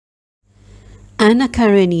Anna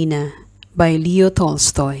Karenina by Leo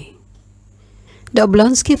Tolstoy. The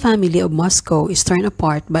Oblonsky family of Moscow is torn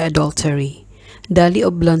apart by adultery. Dolly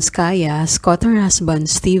Oblonskaya has caught her husband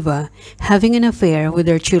Stiva having an affair with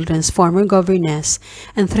their children's former governess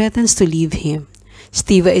and threatens to leave him.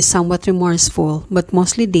 Stiva is somewhat remorseful but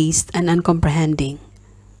mostly dazed and uncomprehending.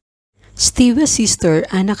 Stiva's sister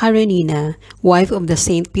Anna Karenina, wife of the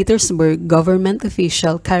St. Petersburg government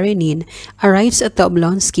official Karenin, arrives at the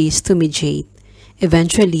Oblonskys to mediate.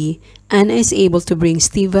 Eventually, Anna is able to bring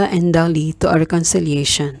Stiva and Dolly to a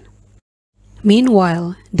reconciliation.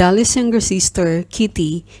 Meanwhile, Dolly's younger sister,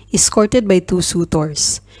 Kitty, is courted by two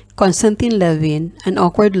suitors, Konstantin Levin, an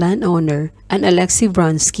awkward landowner, and Alexei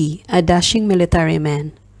Vronsky, a dashing military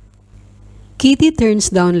man. Kitty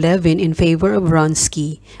turns down Levin in favor of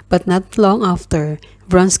Vronsky, but not long after,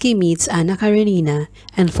 Vronsky meets Anna Karenina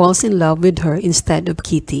and falls in love with her instead of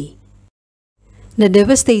Kitty. The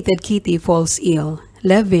devastated Kitty falls ill.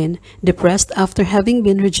 Levin, depressed after having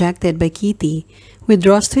been rejected by Kitty,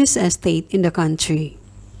 withdraws to his estate in the country.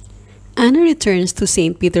 Anna returns to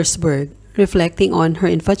St. Petersburg, reflecting on her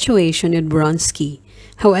infatuation with Vronsky.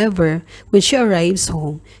 However, when she arrives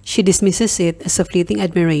home, she dismisses it as a fleeting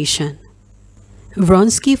admiration.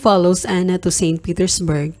 Vronsky follows Anna to St.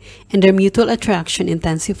 Petersburg, and their mutual attraction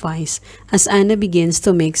intensifies as Anna begins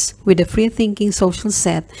to mix with the free-thinking social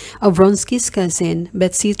set of Vronsky's cousin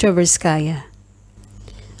Betsy Tverskaya.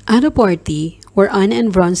 At a party, where Anna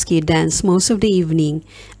and Vronsky dance most of the evening,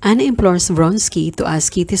 Anna implores Vronsky to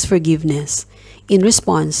ask Kitty's forgiveness. In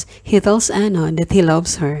response, he tells Anna that he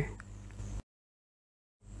loves her.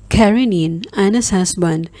 Karenin, Anna's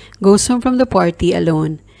husband, goes home from the party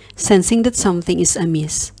alone, sensing that something is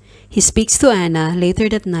amiss. He speaks to Anna later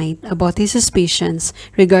that night about his suspicions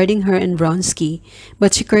regarding her and Vronsky,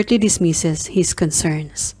 but she curtly dismisses his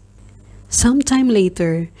concerns. Sometime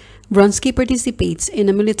later, Vronsky participates in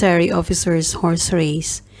a military officer's horse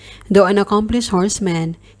race. Though an accomplished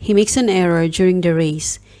horseman, he makes an error during the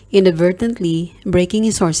race, inadvertently breaking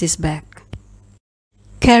his horse's back.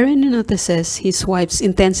 Karen notices his wife's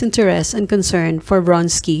intense interest and concern for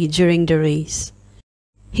Vronsky during the race.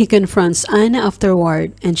 He confronts Anna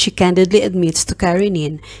afterward, and she candidly admits to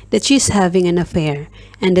Karenin that she is having an affair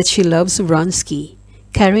and that she loves Vronsky.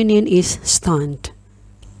 Karenin is stunned.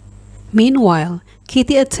 Meanwhile,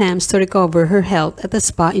 Kitty attempts to recover her health at a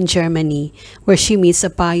spa in Germany, where she meets a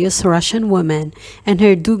pious Russian woman and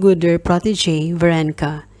her do-gooder protégé,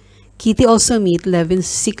 Verenka. Kitty also meets Levin's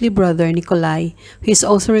sickly brother Nikolai, who is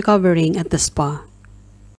also recovering at the spa.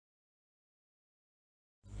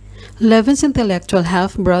 Levin's intellectual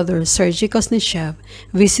half-brother Sergei Kosnichev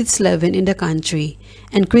visits Levin in the country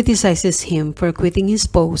and criticizes him for quitting his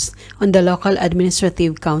post on the local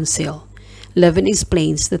administrative council. Levin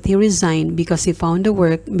explains that he resigned because he found the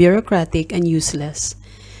work bureaucratic and useless.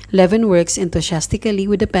 Levin works enthusiastically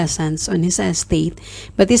with the peasants on his estate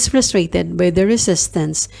but is frustrated by their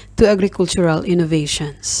resistance to agricultural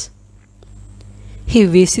innovations. He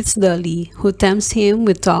visits Dolly, who tempts him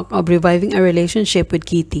with talk of reviving a relationship with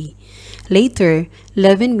Kitty. Later,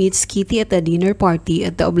 Levin meets Kitty at a dinner party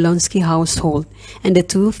at the Oblonsky household, and the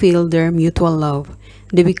two feel their mutual love.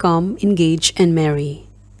 They become engaged and marry.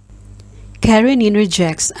 Karenin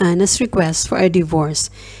rejects Anna's request for a divorce.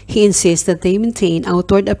 He insists that they maintain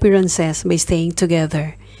outward appearances by staying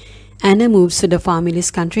together. Anna moves to the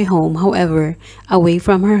family's country home, however, away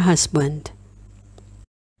from her husband.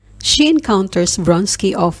 She encounters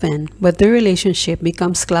Vronsky often, but their relationship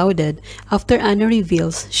becomes clouded after Anna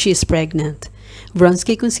reveals she is pregnant.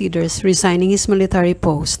 Vronsky considers resigning his military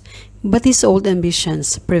post, but his old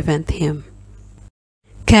ambitions prevent him.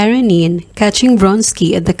 Karenin, catching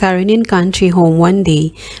Vronsky at the Karenin country home one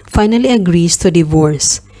day, finally agrees to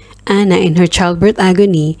divorce. Anna, in her childbirth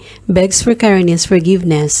agony, begs for Karenin's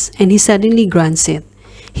forgiveness, and he suddenly grants it.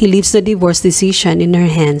 He leaves the divorce decision in her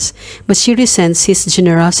hands, but she resents his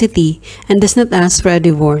generosity and does not ask for a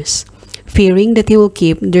divorce, fearing that he will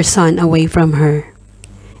keep their son away from her.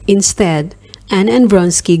 Instead, Anna and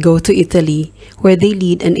Vronsky go to Italy, where they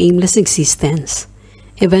lead an aimless existence.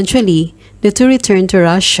 Eventually, the two return to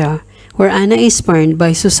Russia, where Anna is spurned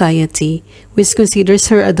by society, which considers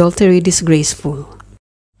her adultery disgraceful.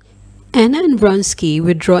 Anna and Vronsky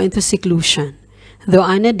withdraw into seclusion. Though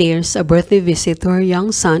Anna dares a birthday visit to her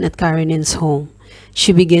young son at Karenin's home,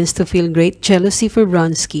 she begins to feel great jealousy for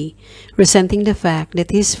Vronsky, resenting the fact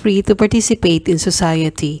that he is free to participate in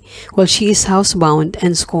society while she is housebound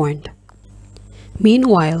and scorned.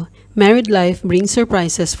 Meanwhile, married life brings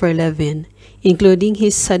surprises for Levin, including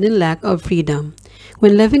his sudden lack of freedom.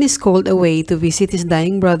 When Levin is called away to visit his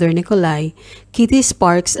dying brother Nikolai, Kitty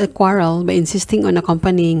sparks a quarrel by insisting on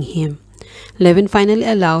accompanying him. Levin finally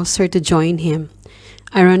allows her to join him.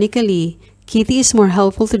 Ironically, Kitty is more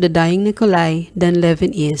helpful to the dying Nikolai than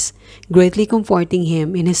Levin is, greatly comforting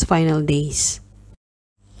him in his final days.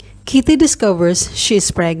 Kitty discovers she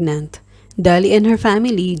is pregnant. Dolly and her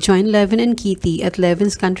family join Levin and Kitty at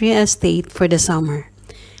Levin's country estate for the summer.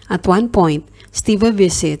 At one point, Stiva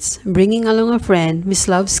visits, bringing along a friend,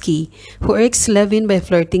 Myslavsky, who irks Levin by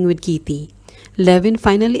flirting with Kitty. Levin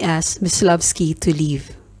finally asks Myslavsky to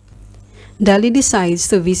leave. Dolly decides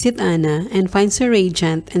to visit Anna and finds her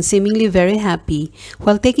radiant and seemingly very happy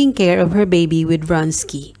while taking care of her baby with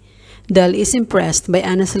Vronsky. Dolly is impressed by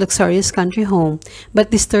Anna's luxurious country home but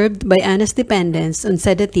disturbed by Anna's dependence on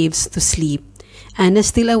sedatives to sleep. Anna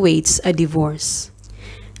still awaits a divorce.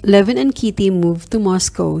 Levin and Kitty move to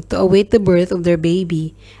Moscow to await the birth of their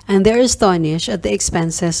baby, and they are astonished at the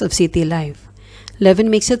expenses of city life. Levin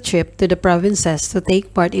makes a trip to the provinces to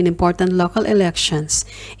take part in important local elections,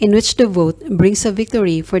 in which the vote brings a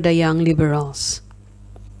victory for the young liberals.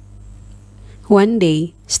 One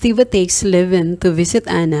day, Stiva takes Levin to visit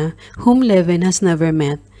Anna, whom Levin has never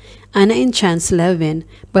met. Anna enchants Levin,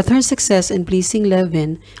 but her success in pleasing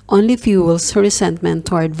Levin only fuels her resentment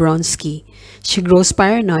toward Vronsky. She grows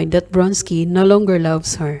paranoid that Vronsky no longer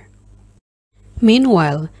loves her.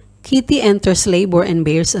 Meanwhile, Kitty enters labor and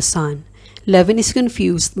bears a son. Levin is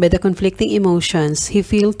confused by the conflicting emotions he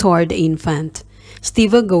feels toward the infant.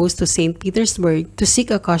 Stiva goes to St. Petersburg to seek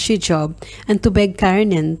a cushy job and to beg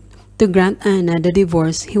Karenin to grant Anna the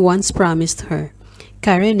divorce he once promised her.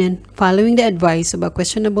 Karenin, following the advice of a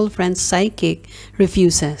questionable French psychic,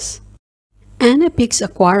 refuses. Anna picks a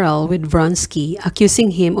quarrel with Vronsky,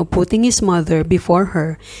 accusing him of putting his mother before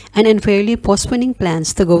her and unfairly postponing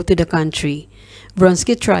plans to go to the country.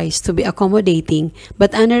 Vronsky tries to be accommodating,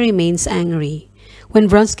 but Anna remains angry. When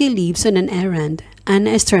Vronsky leaves on an errand,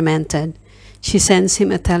 Anna is tormented. She sends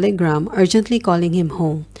him a telegram urgently calling him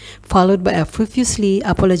home, followed by a profusely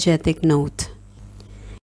apologetic note.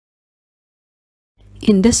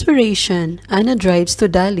 In desperation, Anna drives to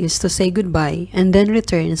Dolly's to say goodbye and then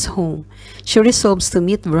returns home. She resolves to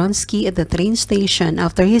meet Vronsky at the train station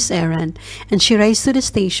after his errand, and she rides to the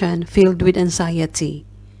station filled with anxiety.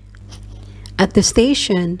 At the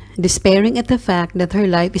station, despairing at the fact that her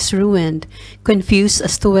life is ruined, confused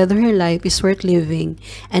as to whether her life is worth living,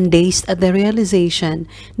 and dazed at the realization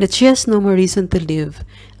that she has no more reason to live,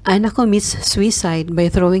 Anna commits suicide by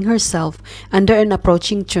throwing herself under an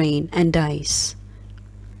approaching train and dies.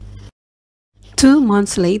 2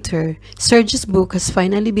 months later, Sergei's book has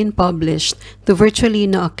finally been published to virtually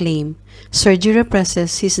no acclaim. Sergei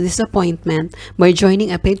represses his disappointment by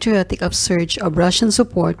joining a patriotic upsurge of Russian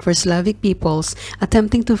support for Slavic peoples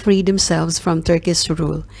attempting to free themselves from Turkish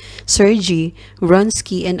rule. Sergei,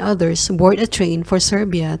 Vronsky, and others board a train for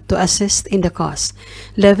Serbia to assist in the cause.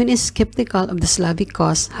 Levin is skeptical of the Slavic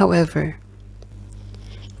cause, however.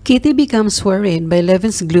 Kitty becomes worried by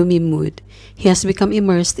Levin's gloomy mood. He has become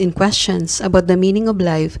immersed in questions about the meaning of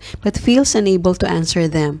life but feels unable to answer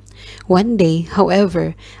them. One day,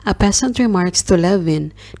 however, a peasant remarks to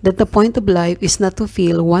Levin that the point of life is not to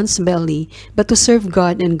fill one's belly but to serve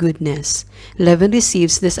God and goodness. Levin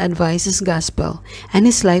receives this advice as gospel, and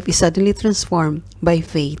his life is suddenly transformed by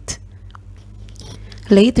faith.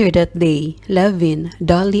 Later that day, Levin,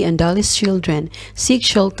 Dolly, and Dolly's children seek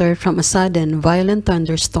shelter from a sudden, violent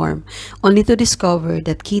thunderstorm, only to discover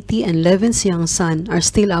that Kitty and Levin's young son are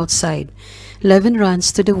still outside. Levin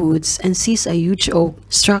runs to the woods and sees a huge oak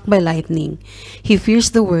struck by lightning. He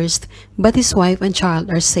fears the worst, but his wife and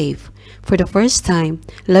child are safe. For the first time,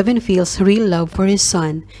 Levin feels real love for his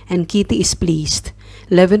son, and Kitty is pleased.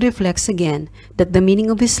 Levin reflects again that the meaning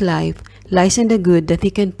of his life lies in the good that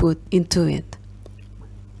he can put into it.